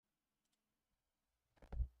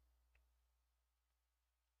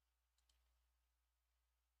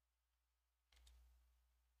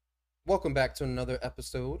Welcome back to another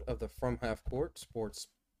episode of the From Half Court Sports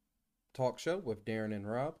Talk Show with Darren and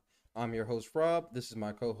Rob. I'm your host Rob. This is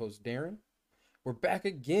my co-host Darren. We're back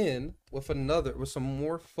again with some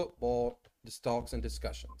more football talks and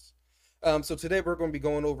discussions. So today we're going to be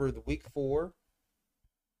going over the week four.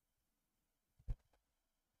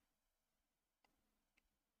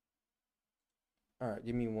 All right,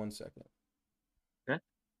 give me 1 second. Okay.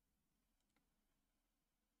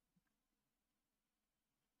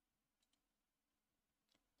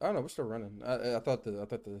 Oh no, we're still running. I thought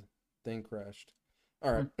the thing crashed.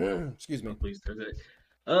 All Hmm. right, excuse Oh, me. please, they're good.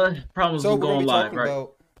 Problems So with we're going to going be live, talking right?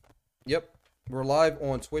 about. Yep, we're live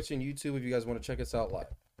on Twitch and YouTube if you guys want to check us out live.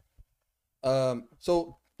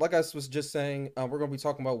 So like I was just saying, we're going to be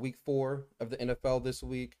talking about week four of the NFL this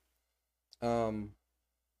week. Um,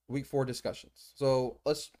 week four discussions. So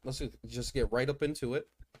let's just get right up into it.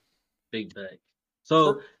 Big bag.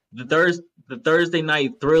 So For, the Thursday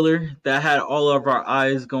night thriller that had all of our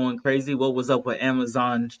eyes going crazy. What was up with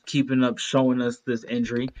Amazon keeping up showing us this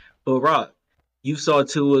injury? But Rob, you saw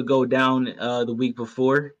Tua go down the week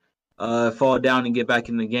before, fall down and get back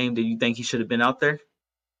in the game. Did you think he should have been out there?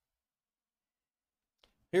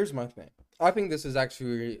 Here's my thing. I think this is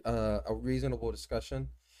actually a reasonable discussion.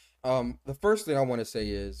 The first thing I want to say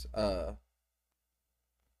is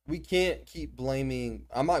we can't keep blaming.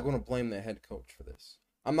 I'm not going to blame the head coach for this.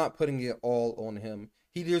 I'm not putting it all on him.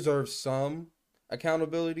 He deserves some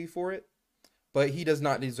accountability for it, but he does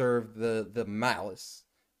not deserve the malice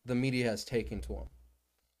the media has taken to him.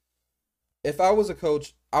 If I was a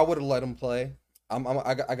coach, I would have let him play.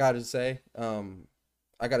 I gotta say,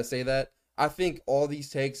 I gotta say that. I think all these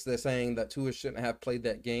takes they're saying that Tua shouldn't have played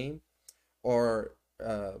that game are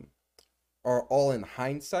um, are all in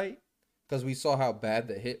hindsight because we saw how bad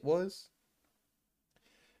the hit was,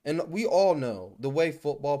 and we all know the way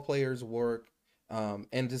football players work,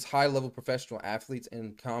 and just high level professional athletes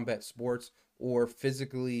in combat sports or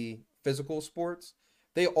physical sports,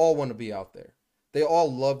 they all want to be out there. They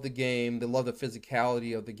all love the game. They love the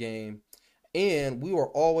physicality of the game, and we were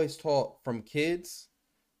always taught from kids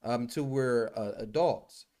to we're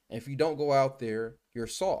adults. And if you don't go out there, you're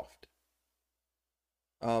soft.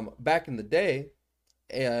 Back in the day,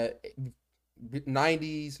 uh,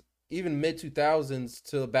 90s, even mid 2000s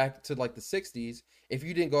to back to like the 60s, if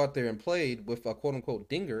you didn't go out there and played with a quote unquote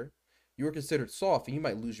dinger, you were considered soft and you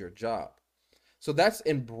might lose your job. So that's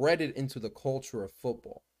embedded into the culture of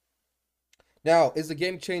football. Now, is the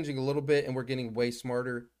game changing a little bit and we're getting way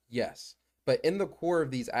smarter? Yes. But in the core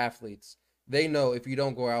of these athletes, they know if you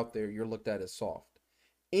don't go out there, you're looked at as soft.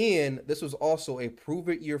 And this was also a prove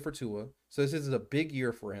it year for Tua. So this is a big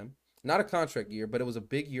year for him. Not a contract year, but it was a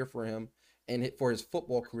big year for him and for his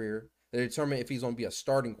football career to determine if he's going to be a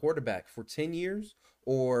starting quarterback for 10 years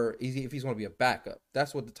or if he's going to be a backup.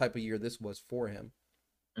 That's what the type of year this was for him.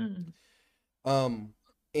 Mm. Um,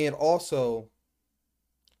 and also,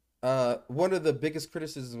 one of the biggest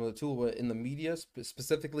criticisms of Tua in the media,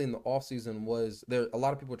 specifically in the offseason, was there a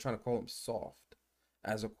lot of people are trying to call him soft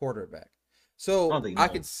as a quarterback. I So don't think no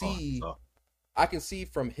one's calling him soft. I can see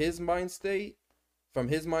from his mindset,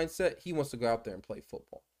 he wants to go out there and play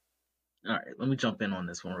football. All right, let me jump in on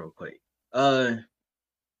this one real quick. Uh,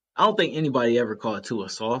 I don't think anybody ever called Tua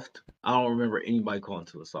soft. I don't remember anybody calling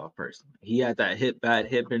Tua soft personally. He had that bad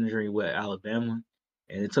hip injury with Alabama,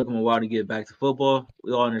 and it took him a while to get back to football.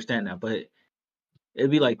 We all understand that, but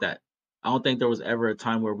it'd be like that. I don't think there was ever a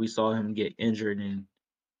time where we saw him get injured and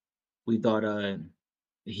we thought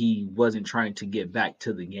he wasn't trying to get back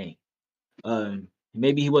to the game.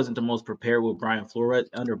 Maybe he wasn't the most prepared with Brian Flores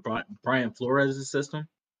under Brian Flores' system.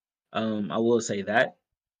 I will say that.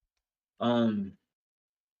 Um,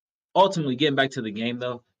 Ultimately, getting back to the game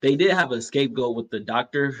though, they did have a scapegoat with the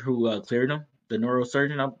doctor who cleared him, the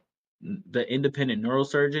neurosurgeon, the independent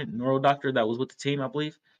neurosurgeon, neuro doctor that was with the team, I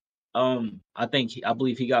believe. I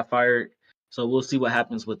believe he got fired, so we'll see what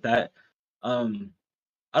happens with that. Um,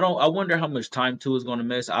 I wonder how much time Tua is going to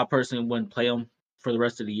miss. I personally wouldn't play him for the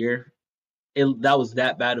rest of the year. That was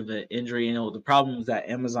that bad of an injury. You know, the problem was that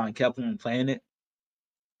Amazon kept him playing it,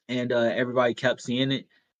 and everybody kept seeing it,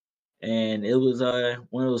 and it was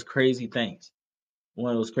one of those crazy things.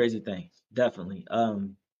 One of those crazy things, definitely.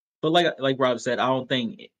 But like Rob said, I don't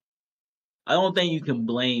think you can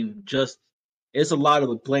blame just. It's a lot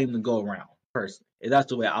of blame to go around. Personally, that's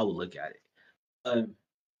the way I would look at it.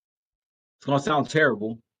 It's gonna sound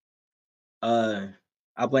terrible. Uh,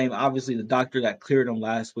 I blame obviously the doctor that cleared him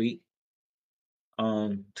last week.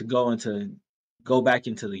 To go back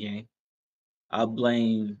into the game. I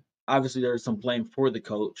blame obviously there's some blame for the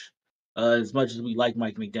coach. As much as we like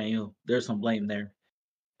Mike McDaniel, there's some blame there.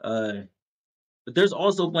 Uh, But there's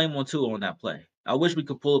also blame on Tua on that play. I wish we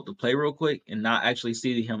could pull up the play real quick and not actually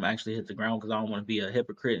see him actually hit the ground because I don't want to be a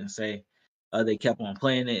hypocrite and say they kept on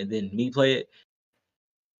playing it and then me play it.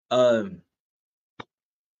 Um,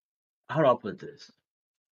 how do I put this?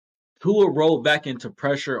 Tua rolled back into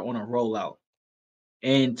pressure on a rollout,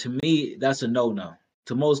 and to me, that's a no-no.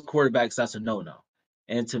 To most quarterbacks, that's a no-no,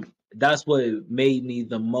 and that's what made me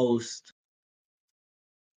the most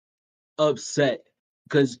upset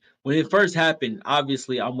because when it first happened,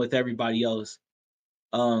 obviously I'm with everybody else.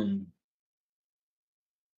 Um,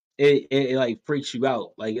 it like freaks you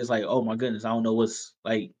out. Like it's like, oh my goodness, I don't know what's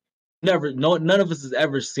like. Never, no, none of us has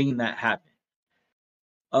ever seen that happen.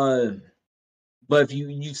 Uh, but if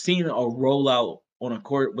you've seen a rollout on a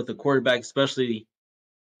court with a quarterback, especially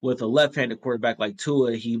with a left-handed quarterback like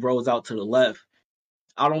Tua, he rolls out to the left.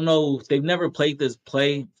 I don't know. They've never played this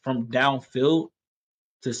play from downfield,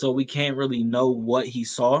 so we can't really know what he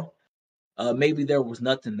saw. Maybe there was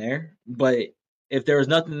nothing there, but if there was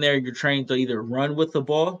nothing there, you're trained to either run with the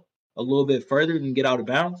ball a little bit further and get out of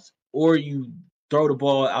bounds, or you throw the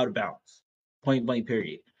ball out of bounds, point blank,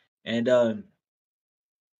 period. And to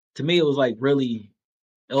me, it was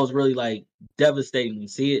really like devastating to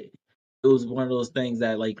see it. It was one of those things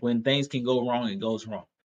that like when things can go wrong, it goes wrong.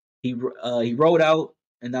 He rode out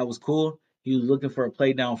and that was cool. He was looking for a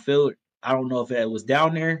play downfield. I don't know if it was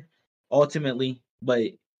down there ultimately,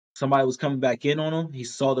 but somebody was coming back in on him. He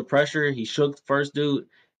saw the pressure. He shook the first dude.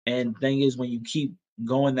 And thing is, when you keep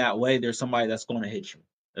going that way, there's somebody that's going to hit you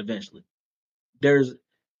eventually. There's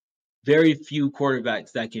very few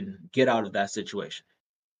quarterbacks that can get out of that situation,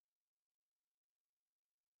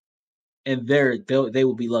 and they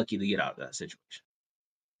will be lucky to get out of that situation.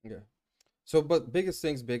 Yeah. So, but biggest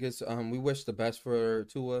things, biggest. We wish the best for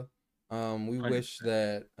Tua. We wish 100%.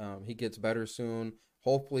 that he gets better soon.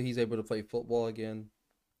 Hopefully, he's able to play football again.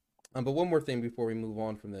 But one more thing before we move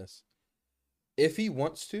on from this, if he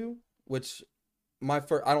wants to, which I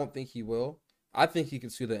don't think he will. I think he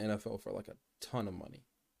could sue the NFL for like a ton of money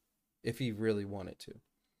if he really wanted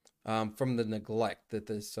to. From the neglect that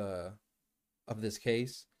this of this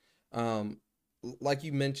case. Um, like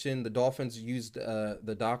you mentioned, the Dolphins used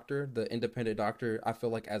the independent doctor. I feel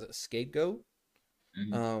like as a scapegoat.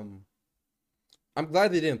 Mm-hmm. Um, I'm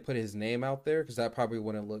glad they didn't put his name out there because that probably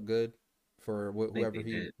wouldn't look good for I think whoever they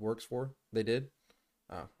he did. works for. They did.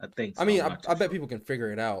 Oh. I think I so. mean, I'm not I too bet sure. people can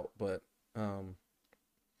figure it out, but um,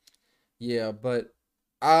 yeah, but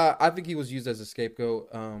I think he was used as a scapegoat.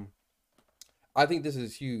 I think this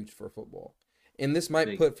is huge for football, and this might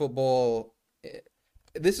Big. put football.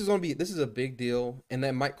 This is a big deal, and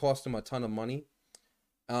that might cost him a ton of money.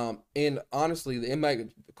 And honestly, it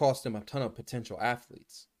might cost him a ton of potential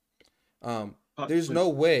athletes. There's Possibly. no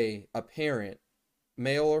way a parent,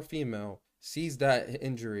 male or female, sees that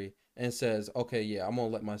injury and says, "Okay, yeah, I'm gonna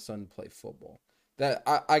let my son play football."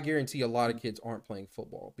 I guarantee a lot of kids aren't playing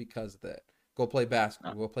football because of that. Go play Uh,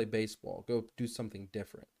 basketball, go play baseball, go do something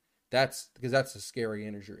different. That's because that's a scary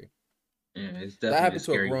injury. yeah, it's That definitely a happened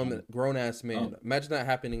to a scary game. grown ass Oh, man. Imagine that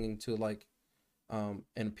happening to like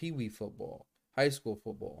in pee wee football, high school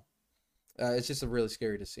football. It's just really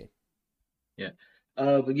scary to see. yeah.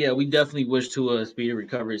 But yeah, we definitely wish to a speedy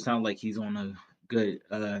recovery. It sounds like he's on a good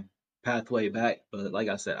pathway back. But like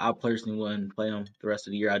I said, I personally wouldn't play him the rest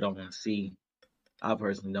of the year. I don't want to see. I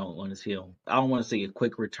personally don't want to see him. I don't want to see a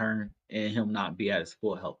quick return and him not be at his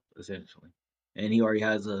full health, essentially. And he already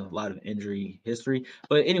has a lot of injury history.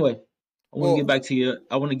 But anyway, I want to get Well, back to you.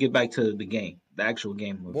 I want to get back to the game, the actual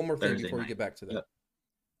game of one more thing Thursday before we night. get back to that.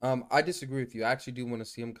 Yep. I disagree with you. I actually do want to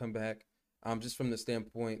see him come back. Just from the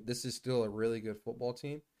standpoint, this is still a really good football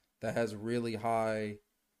team that has really high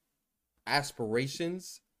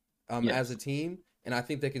aspirations as a Yes. team, and I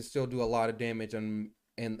think they can still do a lot of damage in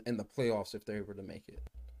the playoffs if they're able to make it.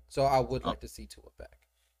 So I would Uh, like to see Tua back.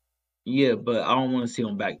 yeah, but I don't want to see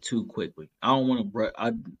him back too quickly. I don't want to.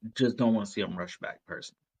 I just don't want to see him rush back,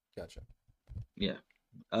 personally. Gotcha. Yeah.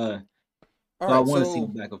 Uh, All but I right, want to see so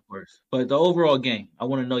him back, of course. But the overall game, I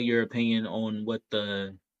want to know your opinion on what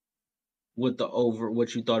you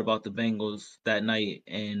thought about the Bengals that night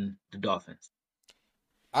and the Dolphins.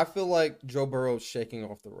 I feel like Joe Burrow's shaking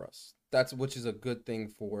off the rust. That's which is a good thing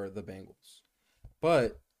for the Bengals.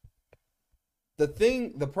 But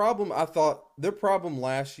the problem I thought their problem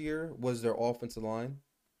last year was their offensive line.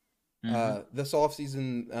 Mm-hmm. This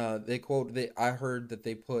offseason, I heard that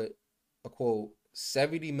they put a quote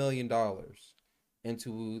 $70 million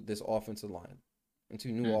into this offensive line, into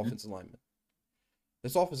new Mm-hmm. offensive linemen.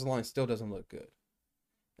 This offensive line still doesn't look good.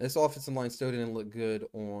 This offensive line still didn't look good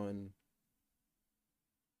on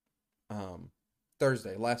um,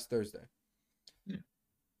 last Thursday. Yeah.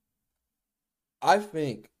 I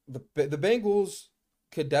think the Bengals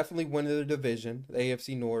could definitely win the division, the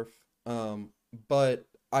AFC North. But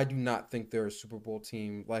I do not think they're a Super Bowl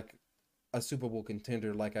team, like a Super Bowl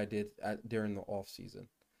contender, like I did during the offseason.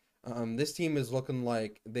 This team is looking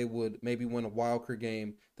like they would maybe win a wild card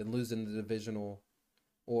game, then lose in the divisional,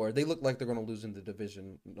 or they look like they're going to lose in the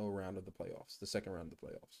division no round of the playoffs, the second round of the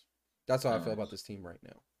playoffs. That's how I feel Uh, about this team right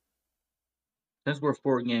now. since we're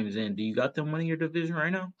 4 games in, do you got them winning your division right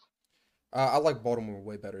now? I like Baltimore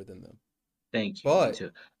way better than them, Thank you. Me but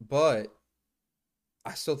too. but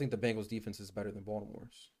I still think the Bengals defense is better than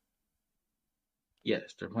Baltimore's.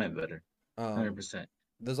 Yes, they're playing better. Um, 100%.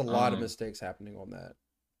 there's a lot of Um, mistakes happening on that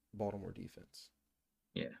Baltimore defense.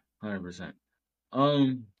 yeah, 100%.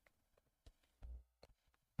 Um,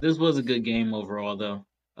 this was a good game overall, though.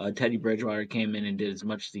 Teddy Bridgewater came in and did as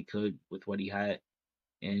much as he could with what he had,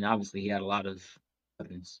 and obviously he had a lot of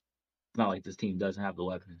weapons. It's not like this team doesn't have the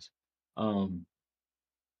weapons. Um,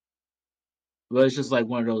 but it's just like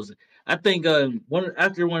one of those. I think one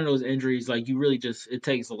after one of those injuries, like you really just it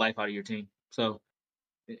takes the life out of your team. So,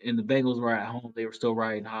 and the Bengals were at home; they were still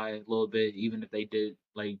riding high a little bit, even if they did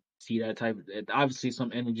like see that type. Obviously,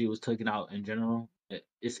 some energy was taken out in general.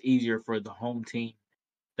 It's easier for the home team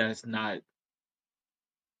that's not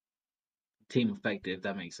team effective. If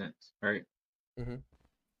that makes sense, right? Hmm.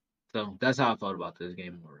 So that's how I felt about this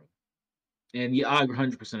game overall. And yeah, I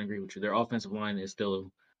 100% agree with you. Their offensive line is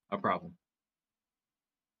still a problem.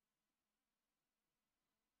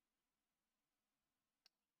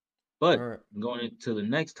 All But right. going into the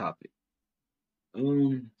next topic.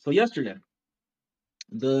 So yesterday,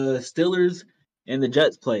 the Steelers and the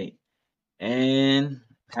Jets played, and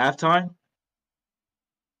halftime,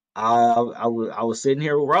 I was sitting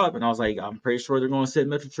here with Rob, and I was like, I'm pretty sure they're going to sit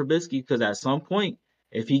Mitchell Trubisky because at some point,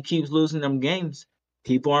 if he keeps losing them games,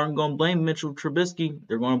 people aren't going to blame Mitchell Trubisky.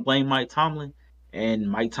 They're going to blame Mike Tomlin, and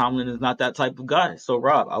Mike Tomlin is not that type of guy. So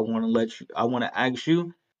Rob, I want to ask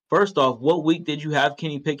you first off, what week did you have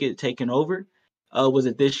Kenny Pickett taking over? Was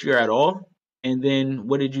it this year at all? And then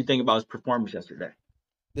what did you think about his performance yesterday?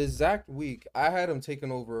 The exact week I had him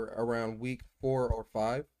taken over around week 4 or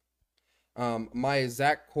 5. My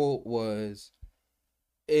exact quote was,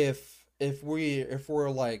 if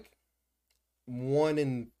we're like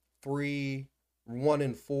 1-3,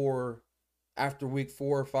 1-4 after week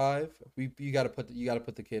 4 or 5, we you got to put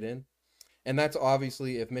the kid in, and that's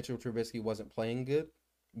obviously if Mitchell Trubisky wasn't playing good,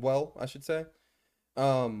 well, I should say.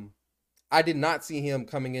 Um, I did not see him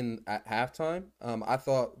coming in at halftime. I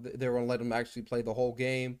thought they were gonna let him actually play the whole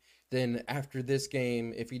game. Then after this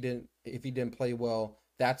game, if he didn't play well,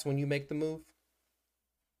 that's when you make the move.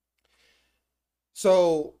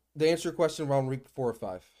 So to answer your question, around week 4 or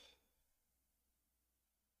 5.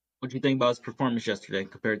 What do you think about his performance yesterday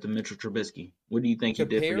compared to Mitchell Trubisky? What do you think he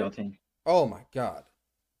did for y'all Compare, team? oh my God,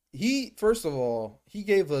 he first of all he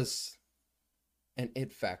gave us an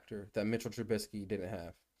it factor that Mitchell Trubisky didn't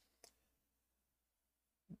have.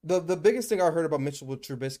 The biggest thing I heard about Mitchell with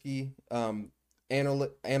Trubisky,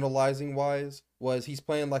 analyzing wise, was he's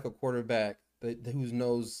playing like a quarterback who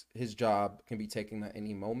knows his job can be taken at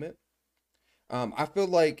any moment. I feel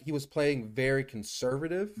like he was playing very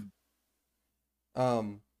conservative.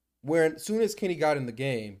 Um, where as soon as Kenny got in the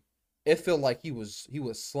game, it felt like he was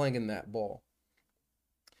slinging that ball.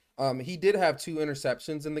 He did have 2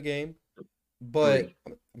 interceptions in the game, but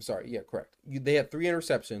Three. I'm sorry, yeah, correct. They had 3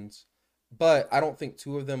 interceptions, but I don't think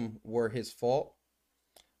 2 of them were his fault.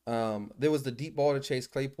 There was the deep ball to Chase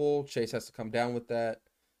Claypool. Chase has to come down with that.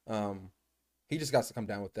 Um, he just got to come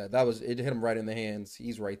down with that. That was it. Hit him right in the hands.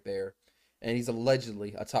 He's right there, and he's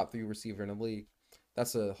allegedly a top 3 receiver in the league.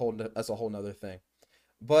 That's a whole nother thing.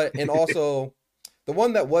 But and also, the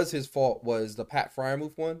one that was his fault was the Pat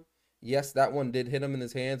Fryermuth one. Yes, that one did hit him in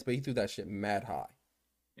his hands, but he threw that shit mad high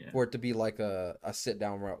Yeah. for it to be like a sit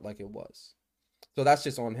down route like it was. So that's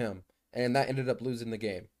just on him, and that ended up losing the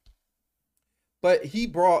game. But he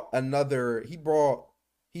did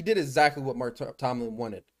exactly what Mark Tomlin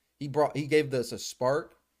wanted. He gave us a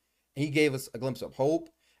spark. He gave us a glimpse of hope.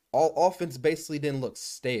 All offense basically didn't look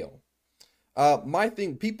stale. My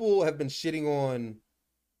thing, people have been shitting on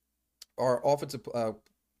our offensive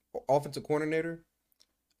coordinator.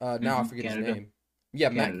 Now I forget his Canada. name. Yeah,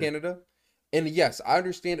 Matt Canada. Canada. And yes, I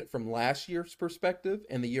understand it from last year's perspective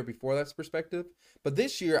and the year before that's perspective. But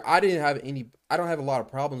this year, I don't have a lot of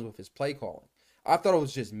problems with his play calling. I thought it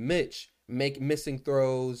was just Mitch missing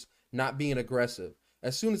throws, not being aggressive.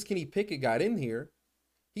 As soon as Kenny Pickett got in here,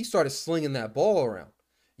 he started slinging that ball around.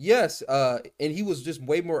 Yes, and he was just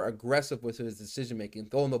way more aggressive with his decision making,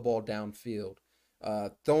 throwing the ball downfield,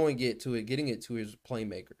 getting it to his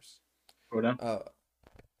playmakers. Hold on. Uh,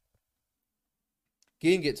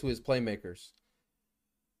 getting it to his playmakers.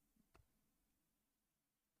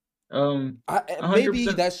 Maybe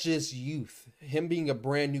 100%. that's just youth, him being a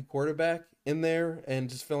brand new quarterback in there and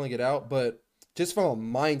just filling it out. But just from a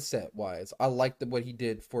mindset wise, I liked what he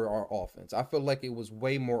did for our offense. I feel like it was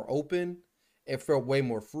way more open. It felt way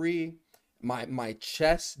more free. My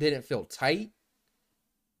chest didn't feel tight,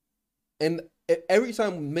 and every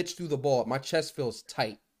time Mitch threw the ball, my chest feels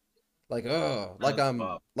tight, That's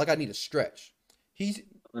Bob. like I need a stretch. He's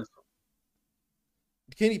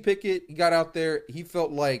Kenny Pickett. He got out there. He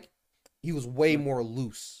felt like he was way more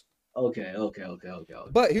loose. But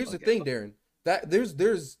here's the Okay. thing, Darren. That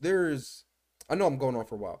there's I know I'm going on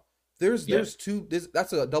for a while. Yeah. There's two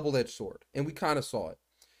that's a double edged sword, and we kind of saw it.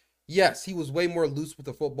 Yes, he was way more loose with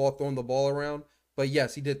the football, throwing the ball around. But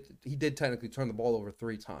yes, he did technically turn the ball over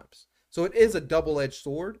 3 times. So it is a double edged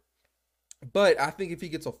sword. But I think if he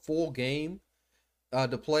gets a full game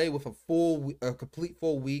to play with a complete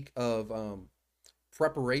full week of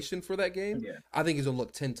preparation for that game, Yeah. I think he's gonna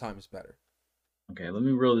look 10 times better. Okay, let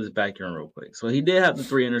me reel this back in real quick. So he did have the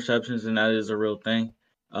 3 interceptions, and that is a real thing.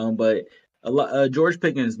 But a lot, George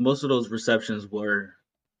Pickens, most of those receptions were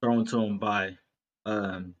thrown to him by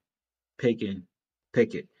um Pickett.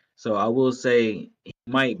 Pickett. So I will say he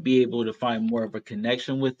might be able to find more of a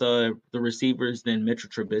connection with the receivers than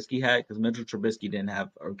Mitchell Trubisky had, because Mitchell Trubisky didn't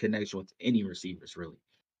have a connection with any receivers really.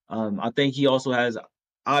 I think he also has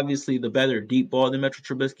obviously the better deep ball than Mitchell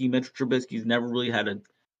Trubisky. Mitchell Trubisky's never really had a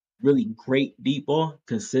really great deep ball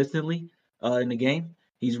consistently in the game.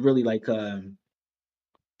 He's really like 10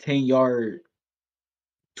 yard,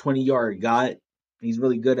 20 yard guy. He's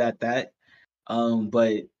really good at that.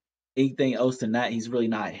 But anything else than that, he's really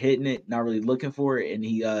not hitting it, not really looking for it, and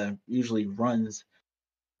he usually runs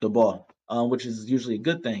the ball, which is usually a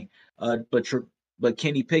good thing. But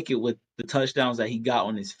Kenny Pickett with the touchdowns that he got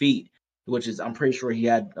on his feet, which is I'm pretty sure he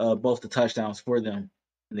had both the touchdowns for them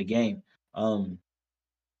in the game. Um,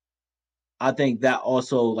 I think that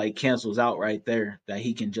also like cancels out right there that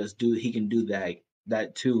he can do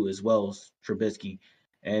that too as well as Trubisky,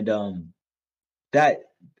 and that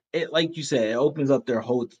it like you said it opens up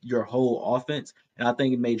your whole offense, and I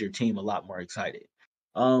think it made your team a lot more excited.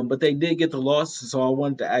 But they did get the loss, so I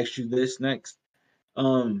wanted to ask you this next.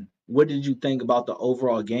 What did you think about the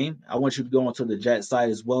overall game? I want you to go onto the Jet side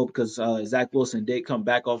as well because Zach Wilson did come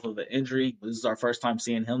back off of an injury. This is our first time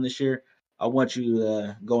seeing him this year. I want you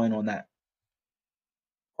to go in on that.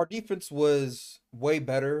 Our defense was way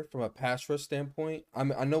better from a pass rush standpoint.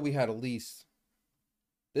 I know we had at least.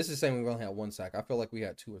 This is saying we only had 1 sack. I feel like we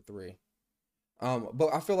had 2 or 3.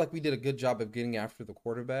 But I feel like we did a good job of getting after the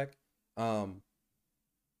quarterback. Um,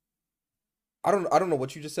 I don't know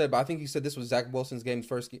what you just said, but I think you said this was Zach Wilson's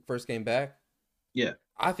first game back. Yeah.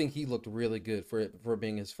 I think he looked really good for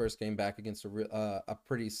being his first game back against a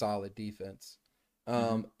pretty solid defense.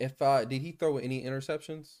 Mm-hmm. If did he throw any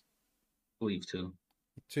interceptions? Believe too.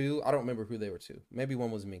 2. I don't remember who they were 2. Maybe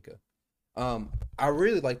one was Minka. I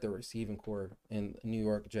really like the receiving core in New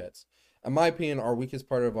York Jets. In my opinion, our weakest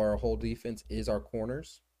part of our whole defense is our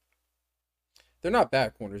corners. They're not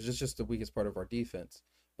bad corners; it's just the weakest part of our defense.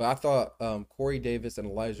 But I thought Corey Davis and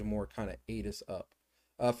Elijah Moore kind of ate us up.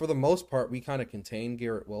 For the most part, we kind of contained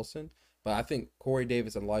Garrett Wilson, but I think Corey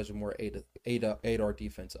Davis and Elijah Moore ate our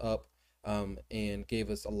defense up, and gave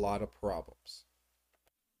us a lot of problems.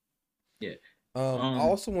 Yeah. I Um.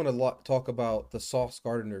 also want to talk about the Sauce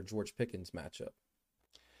Gardner George Pickens matchup.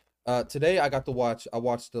 Today I got to watch. I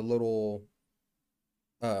watched a little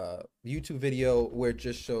YouTube video where it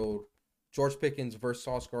just showed George Pickens versus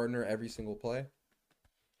Sauce Gardner every single play,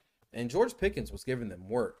 and George Pickens was giving them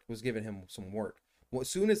work. Was giving him some work. Well, as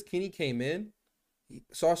soon as Kenny came in,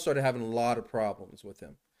 Sauce started having a lot of problems with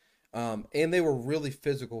him, and they were really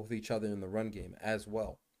physical with each other in the run game as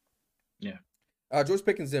well. Yeah. George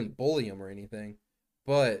Pickens didn't bully him or anything,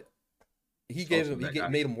 but Sauce was that guy.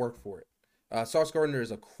 made him work for it. Sauce Gardner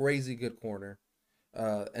is a crazy good corner,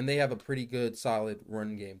 and they have a pretty good solid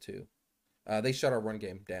run game too. They shut our run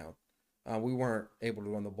game down. We weren't able to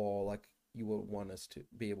run the ball like you would want us to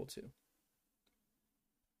be able to.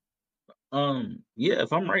 Yeah,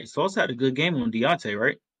 if I'm right, Sauce had a good game on Deontay,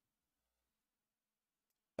 right?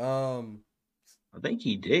 Um, I think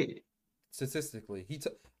he did. Statistically,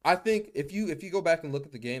 I think if you go back and look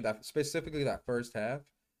at the game, that specifically that first half,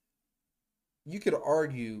 you could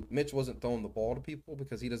argue Mitch wasn't throwing the ball to people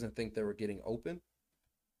because he doesn't think they were getting open.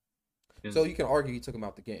 Yeah, So you can argue he took him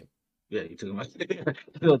out the game. yeah, he took him out.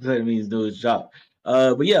 That means do his job.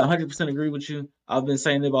 But yeah, 100% agree with you. I've been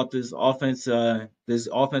saying about this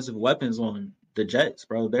offensive weapons on the Jets,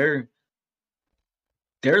 bro.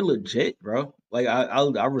 they're legit, bro. Like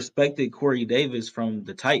I respected Corey Davis from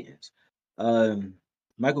the Titans. Um,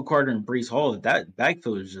 Michael Carter and Brees Hall. That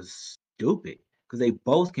backfield is just stupid because they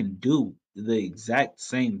both can do the exact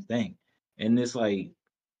same thing, and it's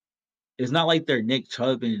not like they're Nick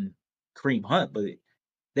Chubb and Kareem Hunt, but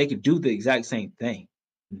they can do the exact same thing.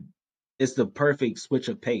 It's the perfect switch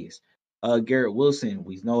of pace. Garrett Wilson,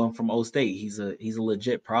 we know him from O State. He's a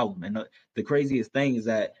legit problem. And the craziest thing is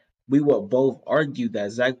that we will both argue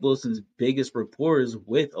that Zach Wilson's biggest rapport is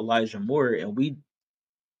with Elijah Moore, and we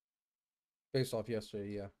Based off yesterday,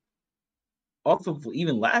 yeah. off of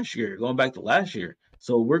even last year, going back to last year.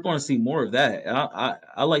 So we're going to see more of that. And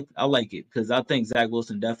I like it because I think Zach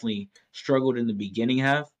Wilson definitely struggled in the beginning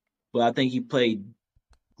half, but I think he played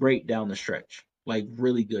great down the stretch, like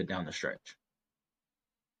really good down the stretch.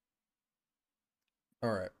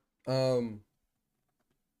 All right.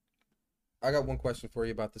 I got one question for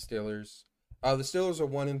you about the Steelers. The Steelers are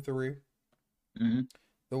 1-3. Hmm.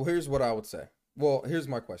 So here's what I would say. Well, here's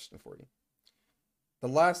my question for you. The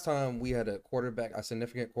last time we had a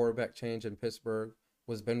significant quarterback change in Pittsburgh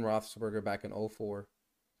was Ben Roethlisberger back in 04.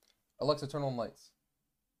 Alexa, turn on lights.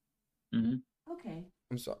 Hmm. Okay.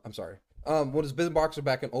 I'm sorry. When was Ben Boxer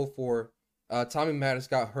back in 04? Tommy Maddox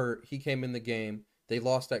got hurt. He came in the game. They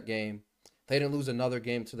lost that game. They didn't lose another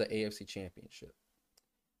game to the AFC Championship.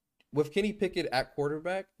 With Kenny Pickett at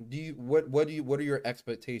quarterback, what are your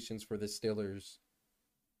expectations for the Steelers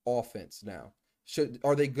offense now?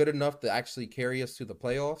 Are they good enough to actually carry us to the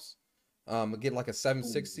playoffs? Get like a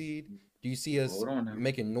 7-6 seed? Do you see us Hold on now.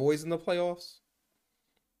 making noise in the playoffs?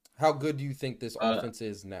 How good do you think this Uh, offense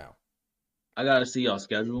is now? I gotta see y'all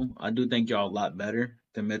schedule. I do think y'all a lot better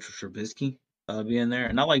than Mitchell Trubisky being there,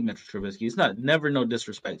 and I like Mitchell Trubisky. It's not never no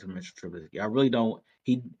disrespect to Mitchell Trubisky. I really don't.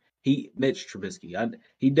 He Mitch Trubisky.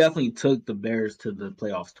 He definitely took the Bears to the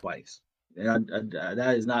playoffs twice, and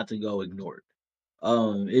that is not to go ignored.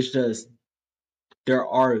 It's just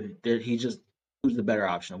he just who's the better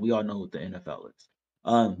option. We all know what the NFL is.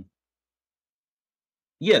 Um,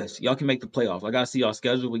 yes, y'all can make the playoffs. I gotta see y'all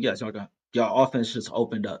schedule, but yes, y'all offense just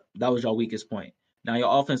opened up. That was your weakest point. Now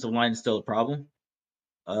your offensive line is still a problem.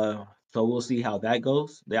 So we'll see how that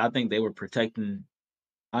goes. I think they were protecting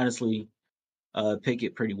honestly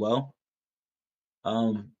Pickett pretty well.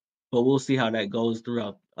 Um, but we'll see how that goes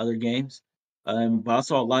throughout other games. But I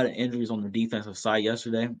saw a lot of injuries on the defensive side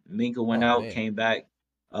yesterday. Minka went Oh out, man, came back.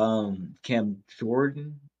 Cam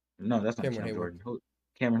Jordan, no, that's not Cameron Cam Hayward. Jordan.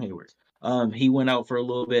 Cameron Hayward. He went out for a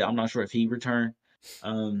little bit. I'm not sure if he returned.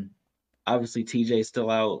 Um, obviously TJ still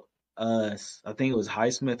out. I think it was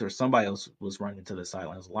Highsmith or somebody else was running to the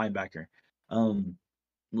sideline. It was a linebacker. Um,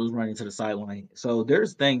 was running to the sideline. So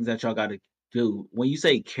there's things that y'all got to do. When you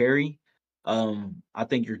say carry, I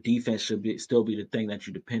think your defense should still be the thing that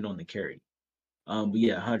you depend on to carry. But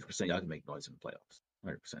yeah, 100% y'all can make noise in the playoffs.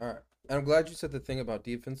 100%. All right. And I'm glad you said the thing about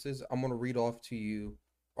defenses. I'm going to read off to you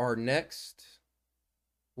our next,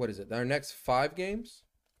 what is it? Our next 5 games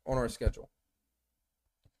on our schedule.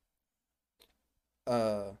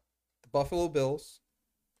 The Buffalo Bills,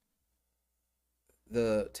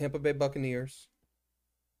 the Tampa Bay Buccaneers,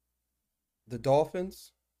 the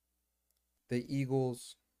Dolphins, the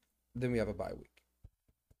Eagles, then we have a bye week.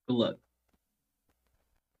 Good luck.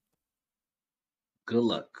 Good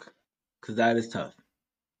luck, because that is tough.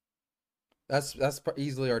 That's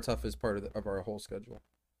easily our toughest part of our whole schedule.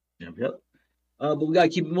 Yep. But we gotta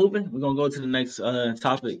keep it moving. We're gonna go to the next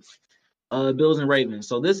topic. Bills and Ravens.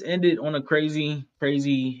 So this ended on a crazy.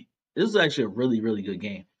 This was actually a really, really good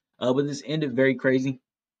game. But this ended very crazy.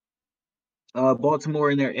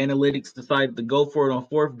 Baltimore in their analytics decided to go for it on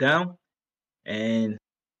 4th down, and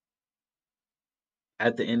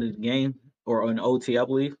at the end of the game or on OT, I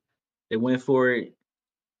believe they went for it.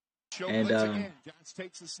 And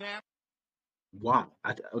wow,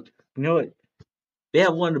 okay. You know what? They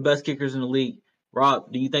have one of the best kickers in the league.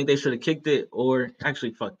 Rob, do you think they should have kicked it, or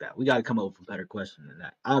actually, fuck that? We got to come up with a better question than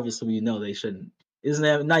that. Obviously, we know they shouldn't. Isn't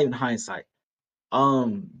that not even hindsight?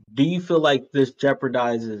 Do you feel like this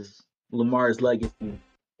jeopardizes Lamar's legacy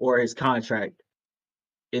or his contract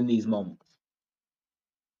in these moments?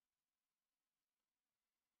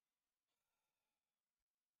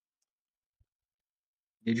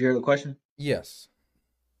 Did you hear the question? Yes.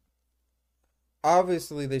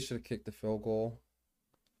 Obviously, they should have kicked the field goal.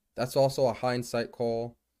 That's also a hindsight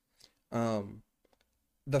call. Um,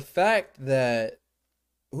 the fact that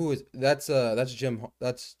that's Jim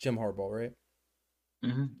Harbaugh, right?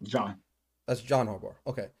 John. That's John Harbaugh.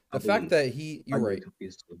 Okay. I The fact believe. that I you're get right.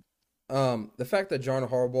 confused too. The fact that John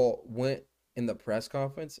Harbaugh went in the press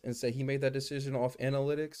conference and said he made that decision off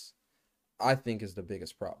analytics, I think is the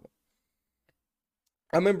biggest problem.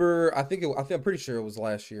 I remember. I'm pretty sure it was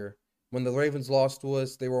last year when the Ravens lost to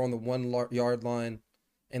us. They were on the 1 yard line,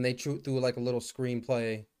 and they threw like a little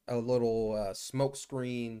screenplay, a little smoke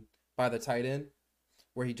screen by the tight end,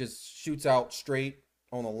 where he just shoots out straight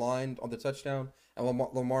on the line on the touchdown, and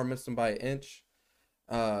Lamar missed him by an inch.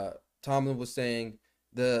 Uh, Tomlin was saying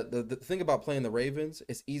the thing about playing the Ravens,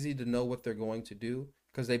 it's easy to know what they're going to do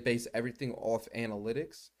because they base everything off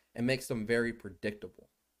analytics and makes them very predictable.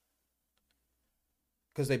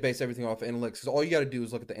 Because they base everything off analytics. Because all you got to do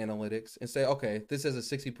is look at the analytics and say, okay, this has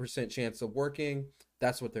a 60% chance of working.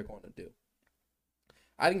 That's what they're going to do.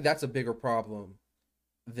 I think that's a bigger problem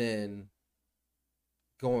than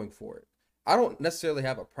going for it. I don't necessarily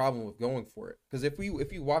have a problem with going for it because if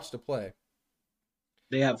you watch the play,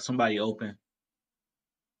 They have somebody open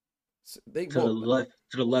they to the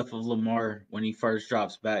well left of Lamar when he first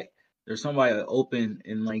drops back. There's somebody open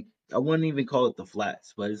in like I wouldn't even call it the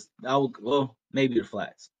flats, but well maybe the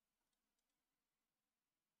flats.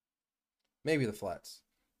 maybe the flats.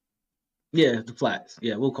 Yeah, the flats.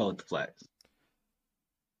 Yeah, we'll call it the flats.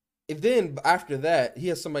 If then after that he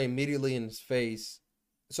has somebody immediately in his face,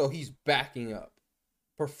 so he's backing up.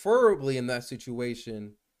 Preferably in that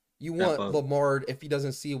situation, you Step want up. Lamar, if he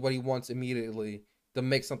doesn't see what he wants immediately, to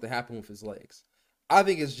make something happen with his legs. I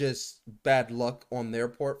think it's just bad luck on their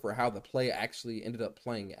part for how the play actually ended up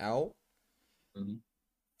playing out. Mm-hmm.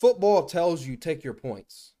 Football tells you take your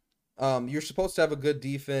points. You're supposed to have a good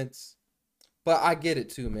defense, but I get it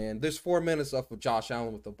too, man. There's 4 minutes left with Josh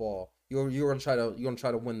Allen with the ball. You're gonna try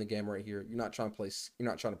to win the game right here. You're not trying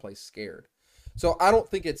to play scared. So I don't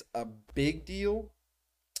think it's a big deal.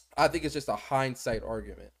 I think it's just a hindsight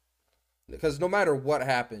argument because no matter what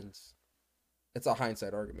happens, it's a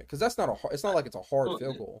hindsight argument because it's not like it's a hard Well,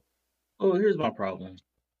 field goal. here's my problem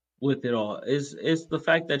with it all. It's the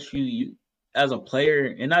fact that you as a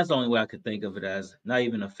player, and that's the only way I could think of it as, not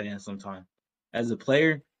even a fan sometimes. As a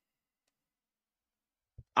player,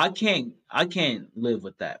 I can't live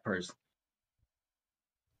with that person.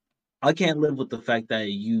 I can't live with the fact that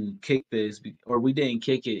you kicked this or we didn't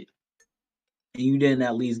kick it and you didn't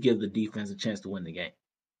at least give the defense a chance to win the game.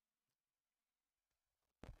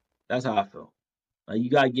 That's how I feel. Like you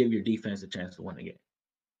gotta give your defense a chance to win the game.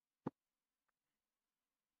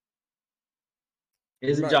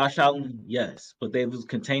 Is You it might Josh Allen? Yes, but they was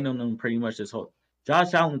containing them pretty much this whole.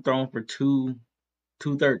 Josh Allen throwing for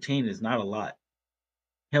 213 is not a lot.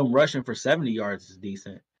 Him rushing for 70 yards is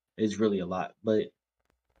decent. It's really a lot. But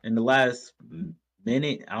in the last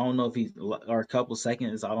minute, I don't know if he's or a couple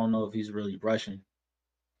seconds, I don't know if he's really rushing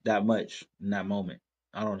that much in that moment.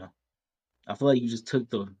 I don't know. I feel like you just took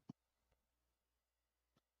the.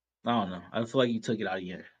 I don't know. I feel like you took it out of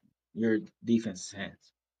your defense's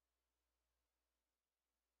hands.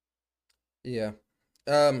 yeah.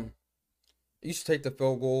 Um, you should take the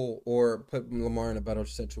field goal or put Lamar in a better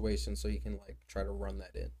situation so you can like try to run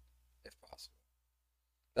that in if possible.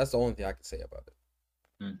 That's the only thing I can say about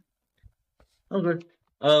it. Hmm. Okay.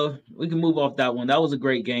 We can move off that one. That was a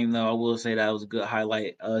great game, though. I will say that was a good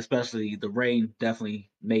highlight. Especially the rain definitely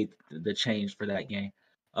made the change for that game.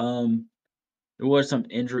 Um, there were some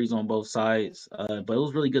injuries on both sides, but it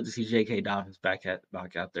was really good to see J.K. Dobbins back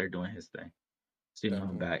out there doing his thing, seeing him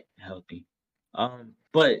Definitely. back healthy.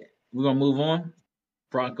 But we're gonna move on.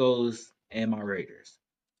 Broncos and my Raiders.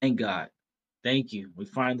 Thank God. Thank you. We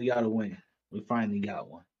finally got a win. We finally got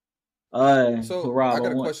one. So So I Rob, I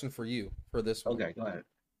got a want. question for you for this one. Okay, go ahead.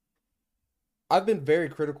 I've been very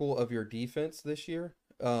critical of your defense this year.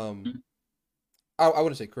 Mhm. I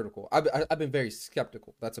wouldn't say critical. I've been very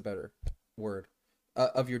skeptical. That's a better word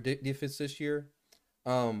of your defense this year.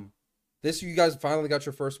 Um, this you guys finally got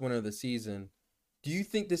your first win of the season. Do you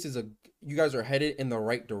think this is a you guys are headed in the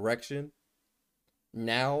right direction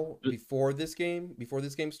now before this game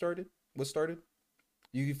started?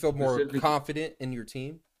 Do you feel more Specific confident in your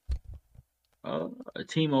a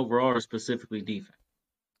team overall or specifically defense?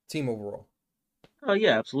 team overall? Oh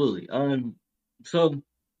yeah, absolutely. So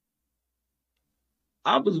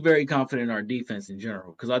I was very confident in our defense in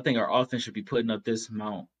general because I think our offense should be putting up this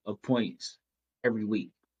amount of points every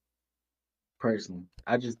week. Personally,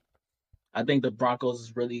 I think the Broncos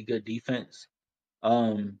is really good defense.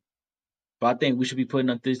 Um, but I think we should be putting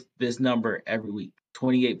up this number every week,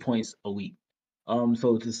 28 points a week.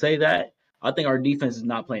 So to say that, I think our defense is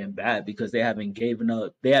not playing bad because they haven't given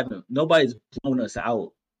up. They haven't. Nobody's blown us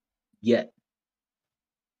out yet.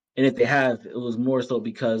 And if they have, it was more so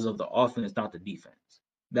because of the offense, not the defense.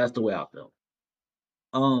 That's the way I feel.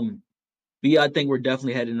 Um, but yeah, I think we're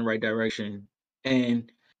definitely heading in the right direction.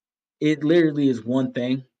 And it literally is one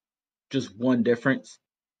thing, just one difference.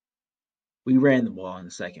 We ran the ball in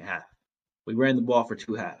the second half. We ran the ball for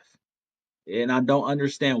 2 halves. And I don't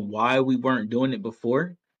understand why we weren't doing it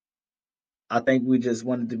before. I think we just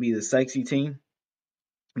wanted to be the sexy team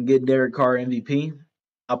and get Derek Carr MVP.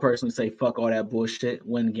 I personally say fuck all that bullshit,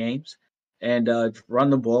 win games, and run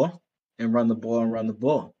the ball and run the ball and run the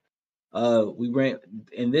ball. We ran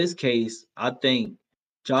in this case. I think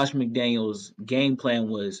Josh McDaniels' game plan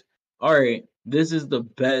was all right. This is the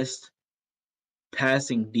best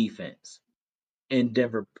passing defense in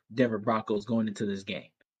Denver Broncos going into this game.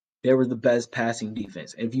 They were the best passing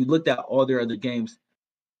defense. If you looked at all their other games,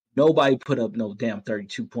 nobody put up no damn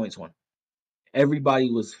 32 points on.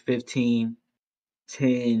 Everybody was 15,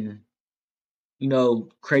 10,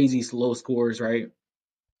 crazy slow scores, right?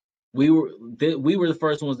 We were the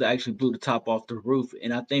first ones that actually blew the top off the roof,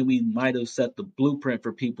 and I think we might have set the blueprint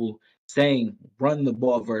for people saying run the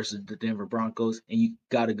ball versus the Denver Broncos, and you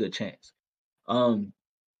got a good chance.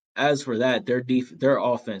 As for that, their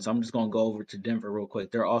offense, I'm just gonna go over to Denver real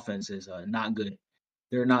quick. Their offense is not good.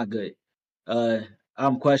 They're not good.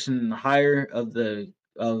 I'm questioning the hire of the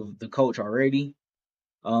coach already.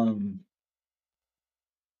 Um,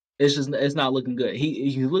 it's not looking good.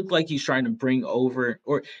 He looked like he's trying to bring over,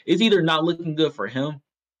 or it's either not looking good for him,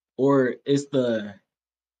 or it's the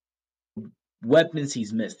weapons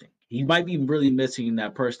he's missing. He might be really missing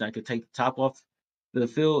that person that could take the top off the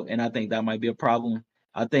field, and I think that might be a problem.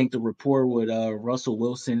 I think the rapport with Russell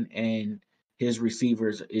Wilson and his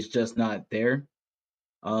receivers is just not there.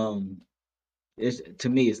 It's to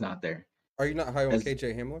me, it's not there. Are you not high on As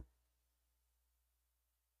KJ Hamler?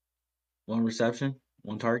 one reception,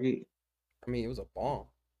 one target, I mean, it was a bomb.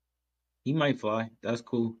 he might fly. That's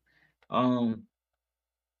cool. Um,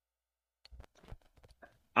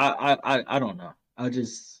 I don't know. I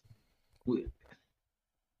just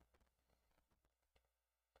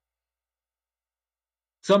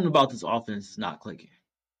something about this offense is not clicking.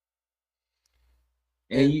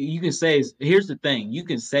 And And you can say, here's the thing, you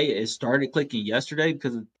can say it started clicking yesterday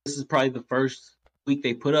because this is probably the first week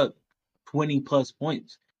they put up 20 plus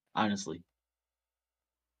points, honestly.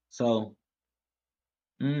 So,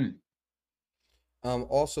 mm,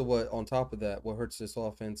 also, what on top of that, what hurts this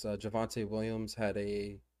offense? Javante Williams had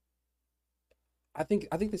I think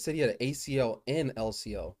they said he had an ACL and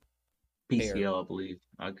LCL tear. PCL, I believe.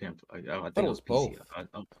 I I thought think it it was was PCL. both. I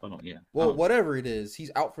don't, yeah. I Well, don't know. whatever it is,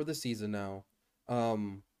 he's out for the season now.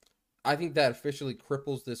 Um, I think that officially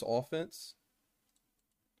cripples this offense,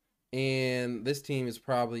 and this team is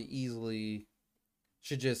probably easily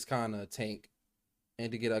should just kind of tank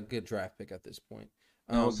and to get a good draft pick at this point.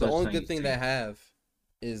 No The such only thing good as thing they tank. have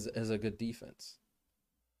is a good defense.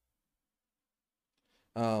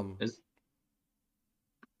 Um, It's,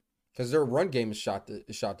 because their run game is shot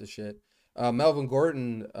to shit. Melvin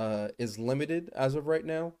Gordon is limited as of right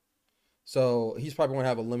now, so he's probably going to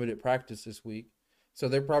have a limited practice this week. So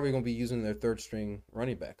they're probably going to be using their third string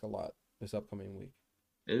running back a lot this upcoming week.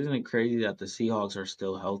 isn't it crazy that the Seahawks are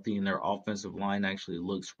still healthy and their offensive line actually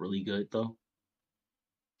looks really good, though?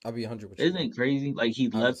 I'll be 100 with you Isn't though. it crazy? Like, he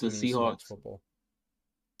I haven't left the seen any Seahawks Seahawks. football.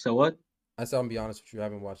 So what? I said, I'll be honest with you. I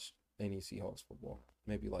haven't watched any Seahawks football.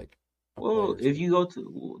 Maybe like a play Well, or if two. you go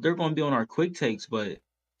to, they're going to be on our quick takes, but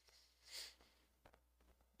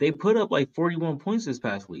they put up like 41 points this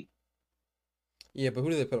past week. Yeah, but who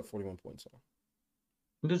did they put up 41 points on?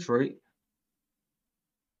 Detroit.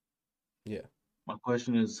 Yeah. My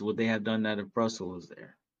question is, would they have done that if Russell was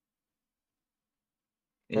there?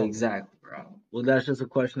 Probably not. Exactly, bro. Well, that's just a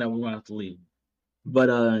question that we're going to have to leave. But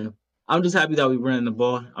I'm just happy that we ran the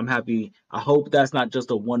ball. I'm happy. I hope that's not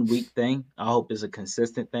just a 1 week thing. I hope it's a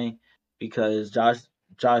consistent thing because Josh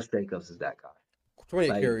Jacobs is that guy. 28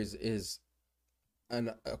 Like, carries is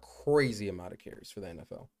a crazy amount of carries for the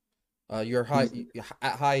NFL. You're high he's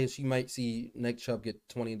at highest you might see Nick Chubb get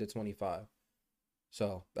 20 to 25.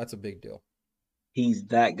 So that's a big deal. he's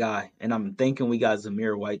that guy, and I'm thinking we got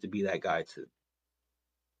Zamir White to be that guy too.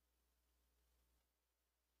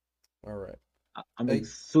 All right. I'm Hey,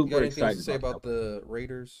 you got super anything else to excited say about that. about the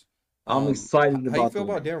Raiders? I'm excited How you about feel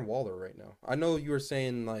the about win. Darren Waller right now? I know you were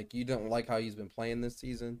saying like you don't like how he's been playing this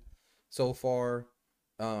season so far.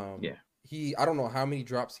 Yeah, I don't know how many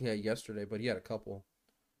drops he had yesterday, but he had a couple.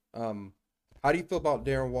 Um, how do you feel about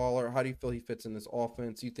Darren Waller? How do you feel he fits in this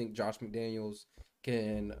offense? You think Josh McDaniels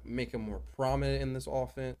can make him more prominent in this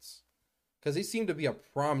offense? Because he seemed to be a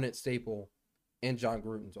prominent staple in John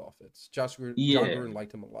Gruden's offense. John yeah, Gruden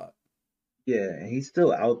liked him a lot. yeah. And he's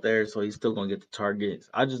still out there, so he's still gonna get the targets.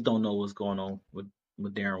 I just don't know what's going on with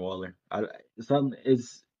Darren Waller. Something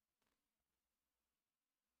is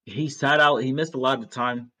he sat out. He missed a lot of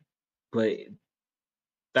time, but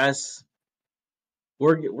that's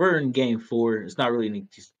we're in game 4. It's not really an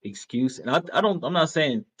excuse, and I'm not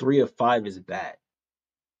saying 3 of 5 is bad.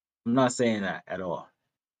 I'm not saying that at all.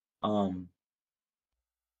 Um,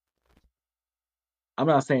 I'm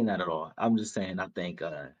not saying that at all. I'm just saying I think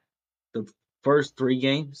the first 3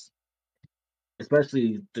 games,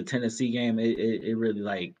 especially the Tennessee game, it really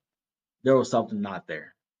like there was something not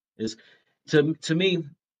there. Is to me,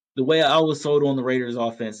 the way I was sold on the Raiders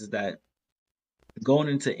offense is that going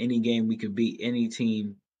into any game we can beat any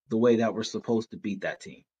team the way that we're supposed to beat that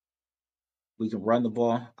team. We can run the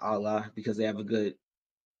ball, because they have a good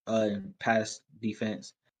pass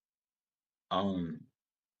defense.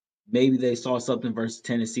 Maybe they saw something versus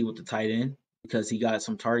Tennessee with the tight end because he got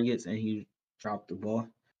some targets and he dropped the ball.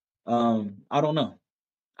 I don't know.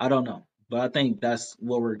 But I think that's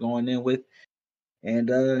what we're going in with.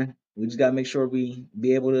 And we just gotta make sure we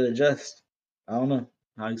be able to adjust. I don't know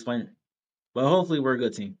how to explain it. But hopefully we're a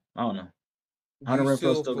good team. I don't know. Do Hunter you Renfro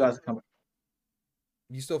still still got feel to come.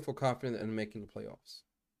 you still feel confident in making the playoffs?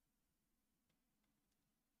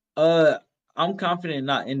 I'm confident in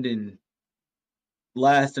not ending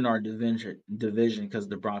last in our division because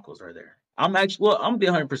the Broncos are there. I'm gonna be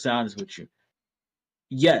 100% honest with you.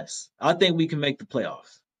 Yes, I think we can make the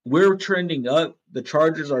playoffs. We're trending up. The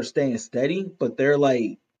Chargers are staying steady, but they're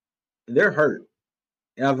hurt.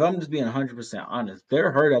 And if I'm just being 100% honest,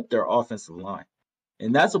 they're hurt at their offensive line.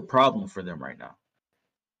 And that's a problem for them right now.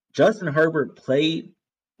 Justin Herbert played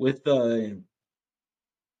with the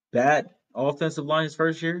bad offensive line his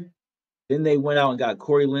first year. Then they went out and got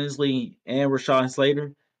Corey Linsley and Rashawn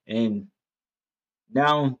Slater. And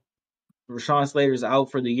now Rashawn Slater's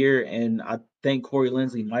out for the year. And I think Corey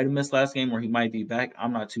Linsley might have missed last game or he might be back.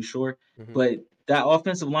 I'm not too sure. Mm-hmm. But that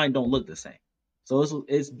offensive line don't look the same. So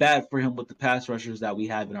it's bad for him with the pass rushers that we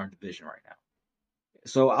have in our division right now.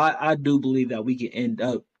 So I do believe that we can end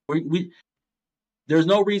up there's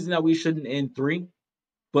no reason that we shouldn't end 3,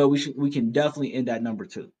 but we can definitely end at number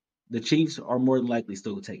 2. The Chiefs are more than likely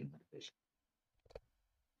still taking the division.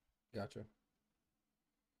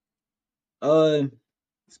 Gotcha.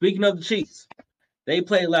 Speaking of the Chiefs, they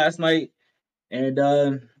played last night, and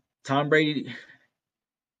Tom Brady,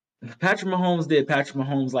 Patrick Mahomes did Patrick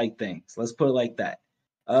Mahomes like things. Let's put it like that.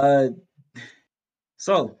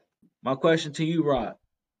 So my question to you, Rob,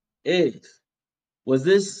 is was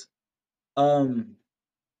this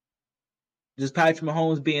just Patrick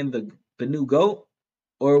Mahomes being the new GOAT,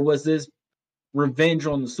 or was this revenge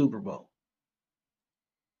on the Super Bowl?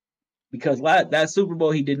 Because that Super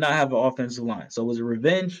Bowl he did not have an offensive line. So was it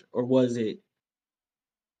revenge or was it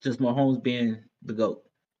just Mahomes being the GOAT?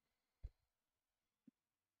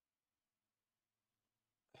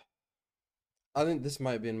 I think this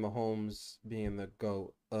might have been Mahomes being the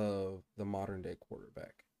GOAT of the modern day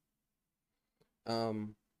quarterback.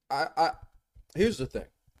 I here's the thing.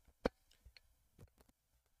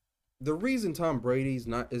 The reason Tom Brady's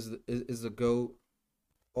not is the GOAT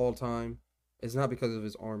all time is not because of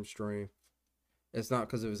his arm strength. It's not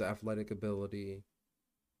because of his athletic ability.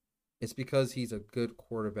 It's because he's a good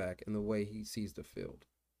quarterback in the way he sees the field.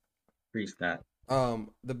 Pre-snap.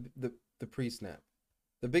 The pre-snap.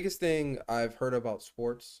 The biggest thing I've heard about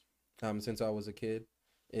sports, since I was a kid,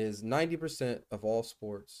 is 90% of all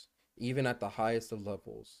sports, even at the highest of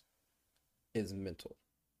levels, is mental.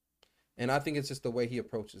 And I think it's just the way he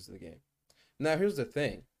approaches the game. Now, here's the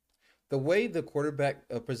thing. The way the quarterback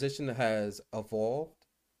position has evolved,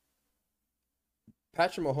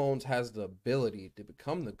 Patrick Mahomes has the ability to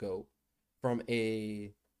become the GOAT from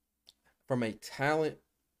a talent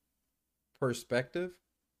perspective.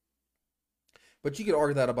 But you could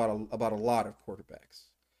argue that about a lot of quarterbacks.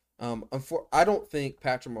 I don't think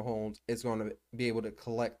Patrick Mahomes is going to be able to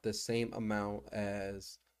collect the same amount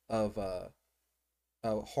of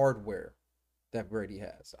hardware that Brady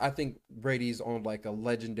has. I think Brady's on like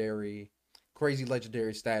a crazy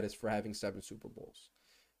legendary status for having 7 Super Bowls.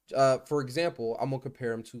 For example, I'm gonna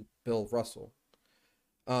compare him to Bill Russell.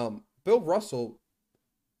 Bill Russell,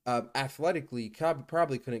 athletically,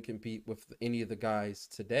 probably couldn't compete with any of the guys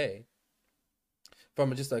today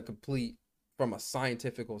from a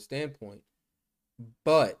scientific standpoint,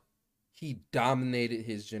 but he dominated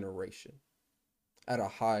his generation at a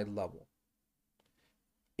high level.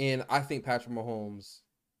 And I think Patrick Mahomes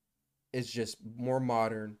is just more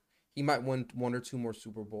modern. He might win 1 or 2 more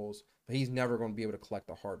Super Bowls, but he's never going to be able to collect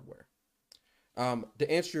the hardware. To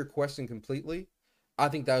answer your question completely, I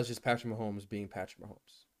think that was just Patrick Mahomes being Patrick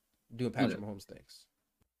Mahomes, doing Patrick Mahomes things.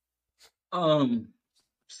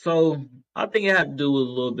 So I think it had to do with a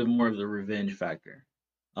little bit more of the revenge factor.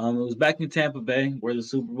 It was back in Tampa Bay where the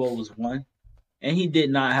Super Bowl was won, and he did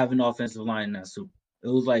not have an offensive line in that Super Bowl. It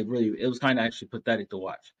was like really, it was kind of actually pathetic to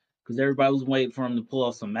watch because everybody was waiting for him to pull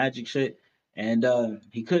off some magic shit, and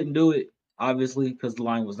he couldn't do it obviously because the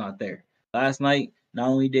line was not there. Last night, not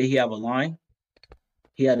only did he have a line,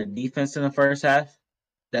 he had a defense in the first half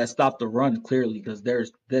that stopped the run clearly because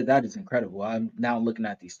that is incredible. I'm now looking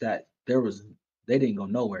at these stats. They didn't go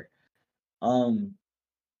nowhere. Um,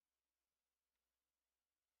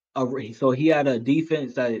 so he had a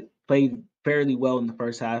defense that played fairly well in the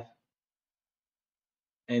first half,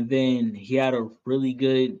 and then he had a really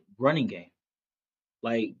good running game.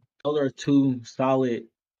 Like those are two solid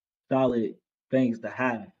things to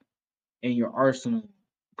have in your arsenal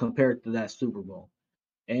compared to that Super Bowl.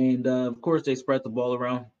 And of course, they spread the ball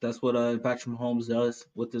around. That's what Patrick Mahomes does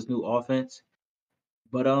with this new offense.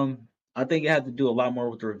 But I think it had to do a lot more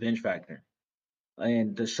with the revenge factor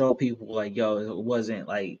and to show people like, yo, it wasn't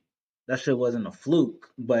like that shit wasn't a fluke.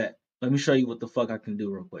 But let me show you what the fuck I can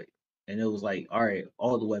do real quick. And it was like, all right,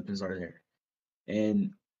 all the weapons are there.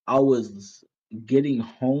 And I was getting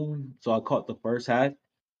home, so I caught the first half,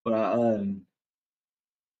 but I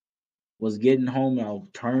was getting home and I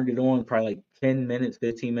turned it on probably like 10 minutes,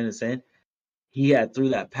 15 minutes in. He had threw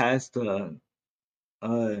that pass to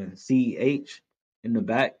CH in the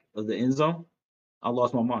back of the end zone. I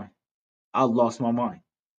lost my mind. I lost my mind.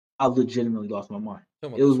 I legitimately lost my mind.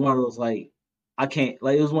 Talking about It the was one sweat. of those like I can't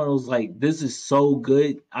like it was one of those like this is so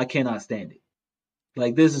good I cannot stand it.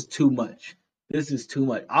 Like this is too much. This is too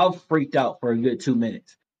much. I freaked out for a good 2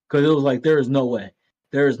 minutes because it was like there is no way.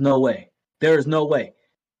 There is no way. There is no way.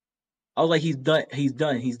 I was like he's done. He's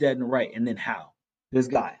done. He's dead in the right. And then how? This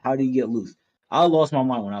guy. How did he get loose? I lost my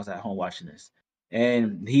mind when I was at home watching this.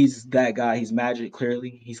 And he's that guy. He's magic. Clearly,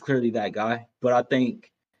 he's clearly that guy. But I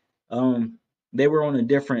think um they were on a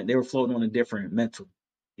different. They were floating on a different mental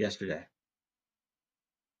yesterday.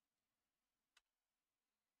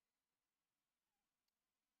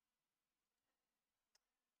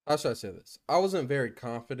 How should I say this? I wasn't very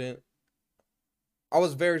confident. I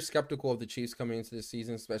was very skeptical of the Chiefs coming into this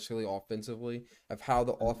season, especially offensively, of how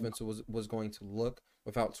the offense was going to look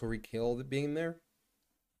without Tariq Hill being there.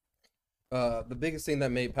 The biggest thing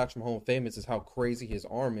that made Patrick Mahomes famous is how crazy his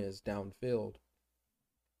arm is downfield.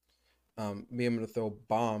 Being able to throw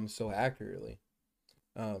bombs so accurately.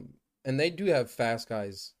 And they do have fast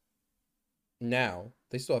guys now.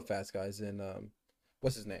 They still have fast guys in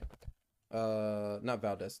what's his name? Not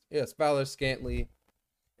Valdez. Yes, Valdez, Scantley,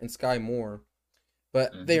 and Sky Moore.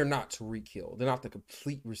 But they are not Tariq Hill. They're not the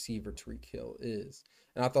complete receiver Tariq Hill is.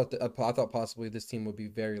 And I thought possibly this team would be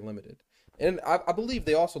very limited. And I believe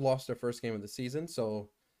they also lost their first game of the season. So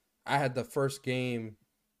I had the first game.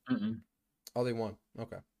 Mm-mm. Oh, they won.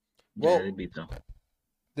 Okay. Yeah, Well, they beat them.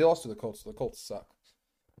 they lost to the Colts. The Colts suck.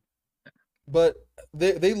 But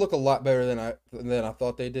they look a lot better than I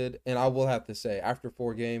thought they did. And I will have to say, after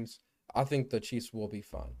 4 games, I think the Chiefs will be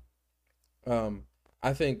fine.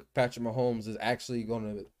 I think Patrick Mahomes is actually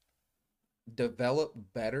going to develop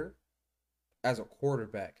better as a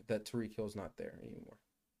quarterback that Tariq Hill's not there anymore.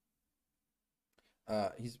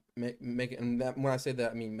 He's making, and that, when I say that,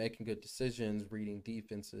 I mean making good decisions, reading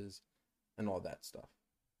defenses, and all that stuff.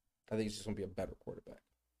 I think he's just going to be a better quarterback.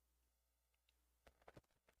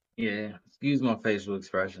 Yeah, excuse my facial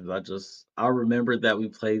expressions. I remembered that we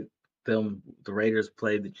played them. The Raiders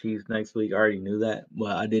played the Chiefs next week. I already knew that,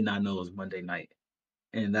 but I did not know it was Monday night,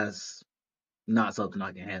 and that's not something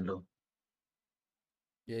I can handle.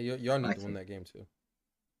 Yeah, y'all I need to win can't. that game too.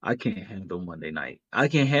 I can't handle Monday night. I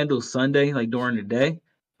can handle Sunday, like during the day.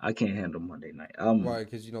 I can't handle Monday night. Why?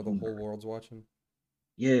 Because you know the whole world's watching.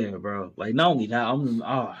 Yeah, bro. Like not only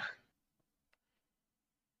that,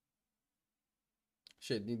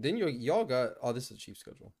 Shit. Then y'all got. Oh, this is a Chiefs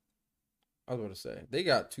schedule. I was about to say they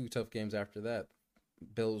got 2 tough games after that.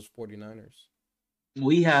 Bills, 49ers.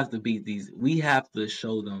 we have to beat these. We have to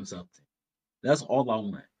show them something. That's all I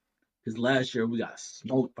want. Because last year we got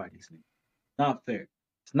smoked by these niggas. Not fair.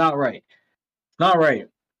 It's not right. It's not right.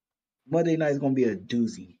 Monday night is gonna be a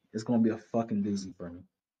doozy. It's gonna be a fucking doozy for me.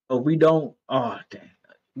 But we don't. Oh dang.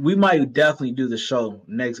 We might definitely do the show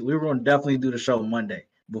next. We were gonna definitely do the show Monday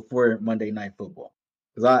before Monday Night Football.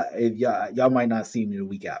 Because if y'all might not see me the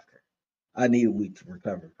week after. I need a week to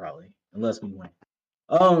recover probably, unless we win.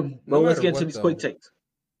 No But let's matter get into what, these quick though. takes.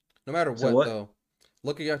 No matter So what, what? though,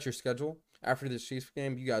 looking at your schedule after this Chiefs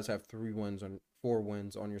game, you guys have 4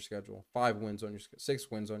 wins on your schedule, 5 wins on your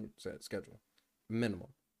 6 wins on your schedule, minimum,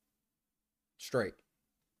 straight.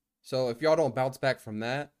 So if y'all don't bounce back from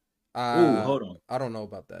that, Ooh, hold on. I don't know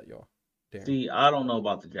about that, y'all. Darren, See, I don't know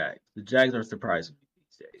about the Jags. The Jags are surprising me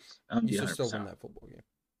these days. I'm you be should 100. still win percent that football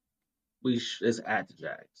game. It's at the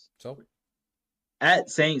Jags. So at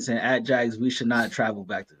Saints and at Jags, we should not travel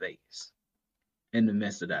back to Vegas in the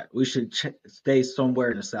midst of that. We should stay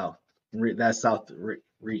somewhere in the South, that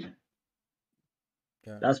region.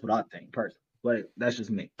 Yeah. That's what I think, personally. But that's just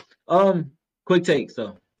me. Quick takes,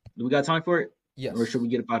 though. Do we got time for it? Or should Yes. we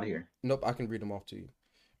get up out of here? Nope. I can read them off to you.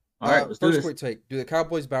 All right, let's do First this. quick take. Do the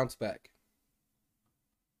Cowboys bounce back?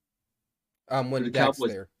 Do When the Dak's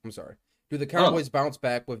Cowboys? there. I'm sorry. Do the Oh, Cowboys bounce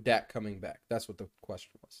back with Dak coming back? That's what the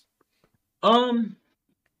question was. um,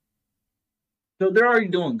 so they're already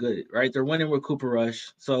doing good, right? They're winning with Cooper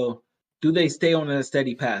Rush. So do they stay on a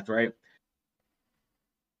steady path, right?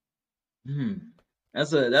 Hmm.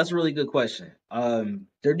 That's a really good question.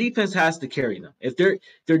 Their defense has to carry them. If their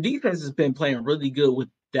defense has been playing really good with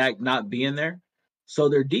Dak not being there, so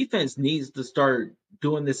their defense needs to start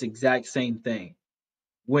doing this exact same thing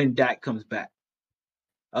when Dak comes back.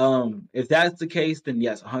 If that's the case, then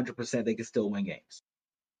yes, 100% they can still win games.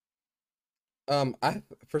 I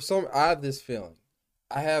have this feeling.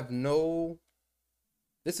 I have no.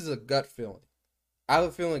 This is a gut feeling. I have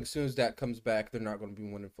a feeling as soon as Dak comes back, they're not going to be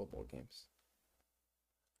winning football games.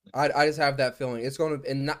 I just have that feeling. It's going to,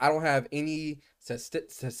 and not, I don't have any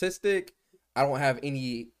statistic. I don't have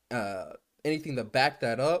anything to back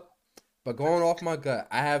that up. But going off my gut,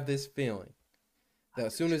 I have this feeling that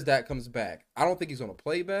as soon as Dak comes back, I don't think he's going to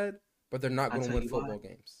play bad, but they're not I'll going to tell win you why. football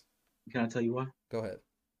games. Can I tell you why? Go ahead.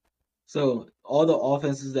 So all the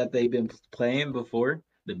offenses that they've been playing before,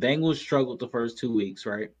 the Bengals struggled the first 2 weeks,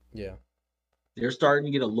 right? Yeah. They're starting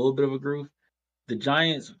to get a little bit of a groove. The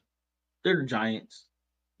Giants, they're the Giants.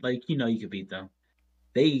 Like, you could beat them.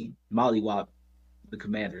 They mollywopped the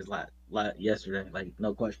Commanders yesterday, like,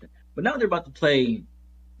 no question. But now they're about to play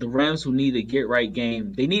the Rams, who need a get right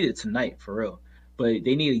game. They need it tonight, for real. But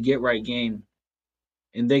they need a get right game,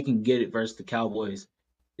 and they can get it versus the Cowboys.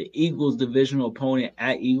 The Eagles' divisional opponent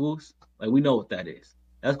at Eagles, like, we know what that is.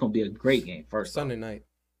 That's going to be a great game, first off. Sunday night.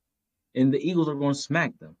 And the Eagles are going to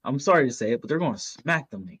smack them. I'm sorry to say it, but they're going to smack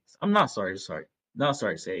them niggas. I'm not sorry. Not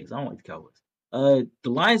sorry to say it because I don't like the Cowboys. The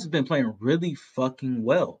Lions have been playing really fucking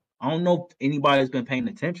well. I don't know if anybody's been paying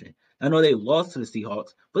attention. I know they lost to the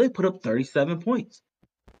Seahawks, but they put up 37 points.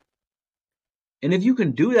 And if you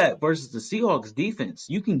can do that versus the Seahawks defense,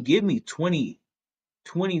 you can give me 20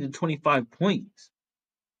 to 25 points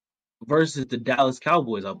versus the Dallas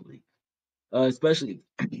Cowboys, I believe. Especially,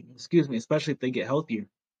 especially if they get healthier.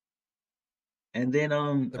 And then They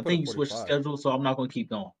I put think up you switched the 45. schedule, so I'm not gonna keep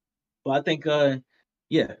going. But I think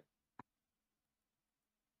yeah.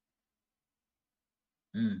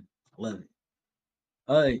 Mm, love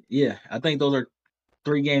it. Yeah, I think those are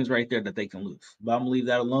 3 games right there that they can lose. But I'm gonna leave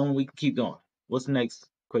that alone. We can keep going. What's the next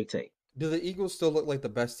quick take? Do the Eagles still look like the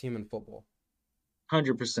best team in football?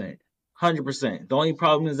 100%. 100%. The only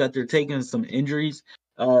problem is that they're taking some injuries.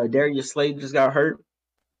 Darius Slade just got hurt.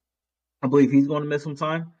 I believe he's going to miss some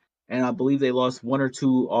time. And I believe they lost 1 or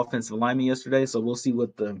 2 offensive linemen yesterday. So we'll see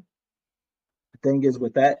what the thing is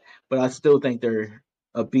with that. But I still think they're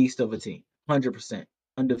a beast of a team. 100%.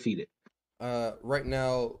 Undefeated. Right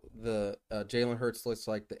now the Jalen Hurts looks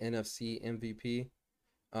like the NFC MVP.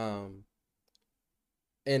 Um,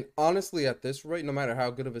 and honestly, at this rate, no matter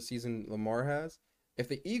how good of a season Lamar has, if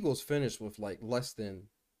the Eagles finish with like less than,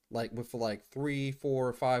 like with like 3,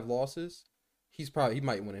 4, 5 losses, he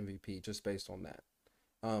might win MVP just based on that.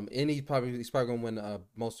 And he's probably gonna win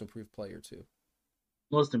most improved player too.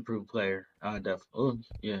 Most improved player. Definitely. Oh,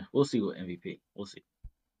 yeah. We'll see what MVP. We'll see.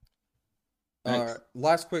 Next.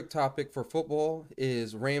 Last quick topic for football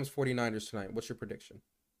is Rams 49ers tonight. What's your prediction?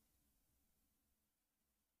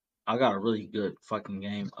 I got a really good fucking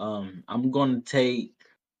game. I'm gonna take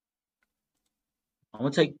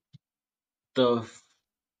the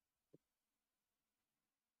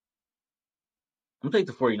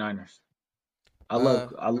 49ers. Uh,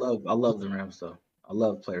 I love the Rams though. I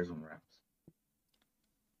love players on the Rams.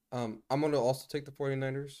 I'm gonna also take the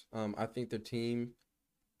 49ers. I think their team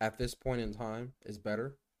at this point in time is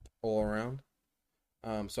better all around.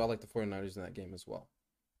 So I like the 49ers in that game as well.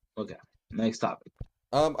 Okay. Next topic.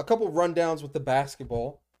 A couple rundowns with the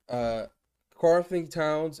basketball. Carthy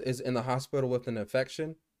Towns is in the hospital with an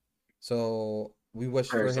infection, so we wish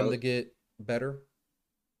for him to get better.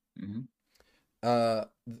 Mm-hmm. Uh,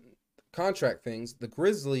 Contract things. The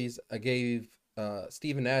Grizzlies gave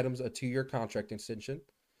Steven Adams a 2-year contract extension,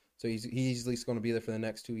 so he's at least going to be there for the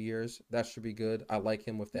next 2 years. That should be good. I like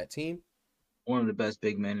him with that team. One of the best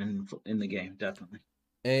big men in the game, definitely.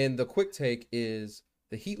 And the quick take is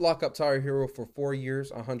the Heat lock up Tyler Hero for 4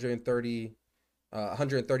 years, $130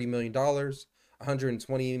 million.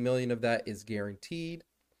 $120 million of that is guaranteed.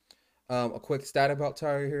 A quick stat about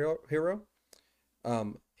Tyler Hero.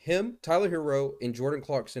 Him, Tyler Hero, and Jordan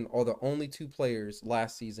Clarkson are the only two players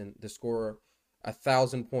last season to score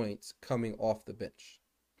 1,000 points coming off the bench.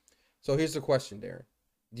 So here's the question, Darren.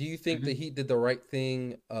 Do you think the Hmm. Heat did the right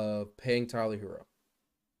thing of paying Tyler Hero?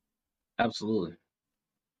 Absolutely.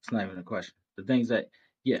 It's not even a question. The things that,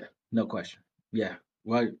 yeah, no question. Yeah.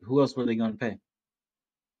 Why? Who else were they going to pay?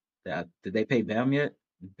 Did they pay Bam yet?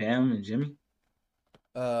 Bam and Jimmy?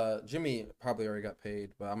 Jimmy probably already got paid,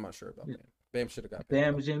 but I'm not sure about Yeah. Bam. Bam should have got paid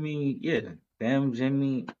Bam, though. Jimmy, yeah. Bam,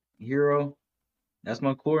 Jimmy, Hero. That's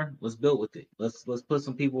my core. Let's build with it. Let's put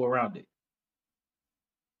some people around it.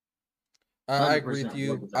 I agree with 100% work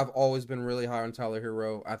you. with I've that. always been really high on Tyler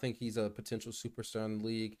Hero. I think he's a potential superstar in the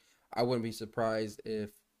league. I wouldn't be surprised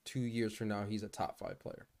if 2 years from now he's a top 5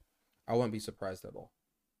 player. I wouldn't be surprised at all.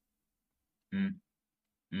 Mm,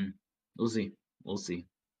 mm. We'll see. We'll see.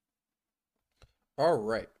 All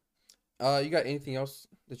right. You got anything else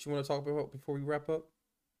that you want to talk about before we wrap up?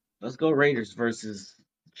 Let's go Raiders versus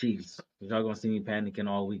Chiefs. Y'all gonna see me panicking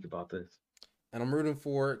all week about this. And I'm rooting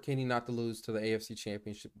for Kenny not to lose to the AFC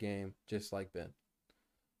Championship game, just like Ben.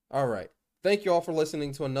 All right. Thank you all for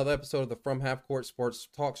listening to another episode of the From Half Court Sports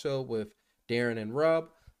Talk Show with Darren and Rob.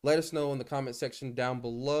 Let us know in the comment section down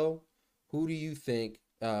below. Who do you think?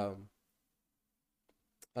 Let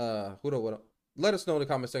us know in the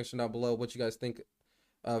comment section down below what you guys think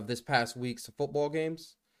of this past week's football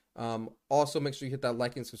games. Also, make sure you hit that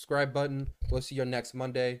like and subscribe button. We'll see you next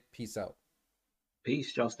Monday. Peace out.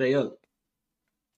 Peace. Y'all stay up.